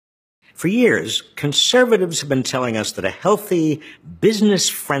For years, conservatives have been telling us that a healthy,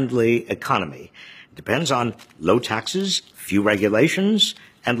 business-friendly economy depends on low taxes, few regulations,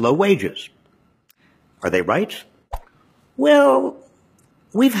 and low wages. Are they right? Well,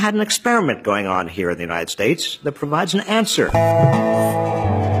 we've had an experiment going on here in the United States that provides an answer.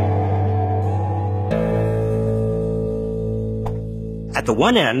 At the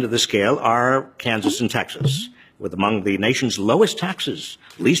one end of the scale are Kansas and Texas, with among the nation's lowest taxes,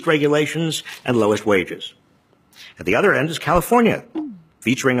 least regulations, and lowest wages. At the other end is California,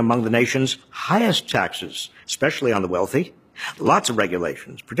 featuring among the nation's highest taxes, especially on the wealthy, lots of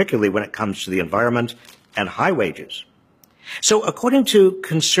regulations, particularly when it comes to the environment, and high wages. So according to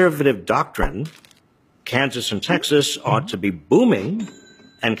conservative doctrine, Kansas and Texas ought to be booming,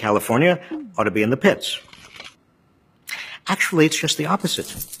 and California ought to be in the pits. Actually, it's just the opposite.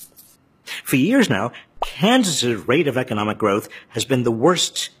 For years now, Kansas's rate of economic growth has been the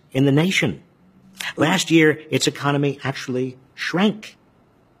worst in the nation. Last year, its economy actually shrank.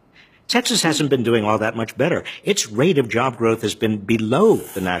 Texas hasn't been doing all that much better. Its rate of job growth has been below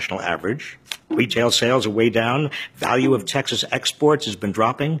the national average. Retail sales are way down. Value of Texas exports has been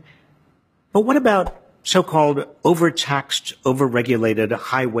dropping. But what about so-called overtaxed, overregulated,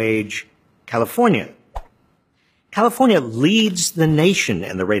 high-wage California? California leads the nation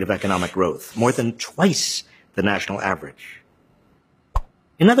in the rate of economic growth, more than twice the national average.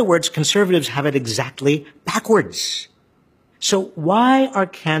 In other words, conservatives have it exactly backwards. So why are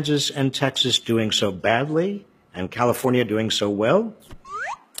Kansas and Texas doing so badly and California doing so well?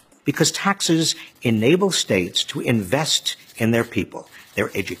 Because taxes enable states to invest in their people,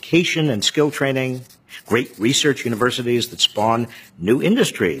 their education and skill training, great research universities that spawn new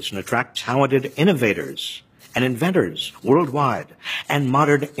industries and attract talented innovators and inventors worldwide, and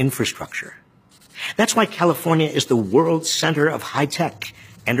modern infrastructure. That's why California is the world center of high-tech,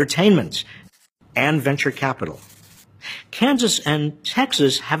 entertainment, and venture capital. Kansas and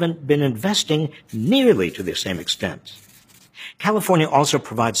Texas haven't been investing nearly to the same extent. California also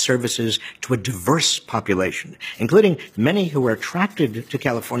provides services to a diverse population, including many who are attracted to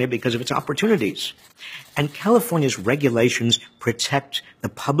California because of its opportunities. And California's regulations protect the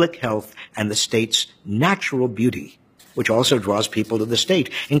public health and the state's natural beauty, which also draws people to the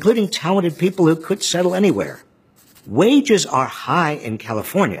state, including talented people who could settle anywhere. Wages are high in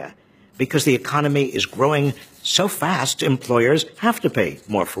California because the economy is growing so fast, employers have to pay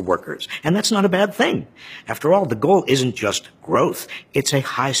more for workers. And that's not a bad thing. After all, the goal isn't just growth. It's a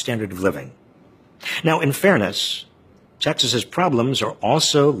high standard of living. Now, in fairness, Texas's problems are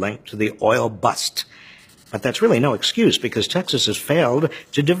also linked to the oil bust. But that's really no excuse because Texas has failed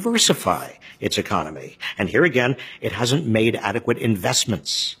to diversify its economy. And here again, it hasn't made adequate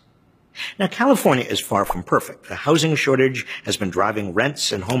investments. Now, California is far from perfect. The housing shortage has been driving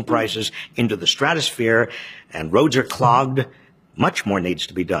rents and home prices into the stratosphere, and roads are clogged. Much more needs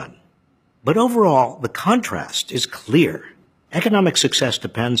to be done. But overall, the contrast is clear. Economic success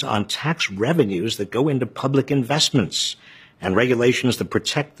depends on tax revenues that go into public investments and regulations that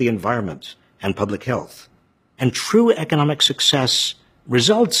protect the environment and public health. And true economic success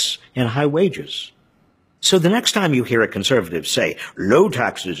results in high wages. So the next time you hear a conservative say, low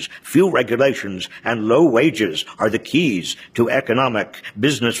taxes, few regulations, and low wages are the keys to economic,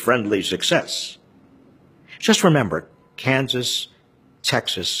 business-friendly success, just remember Kansas,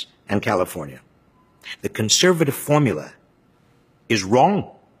 Texas, and California. The conservative formula is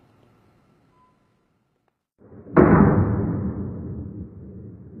wrong.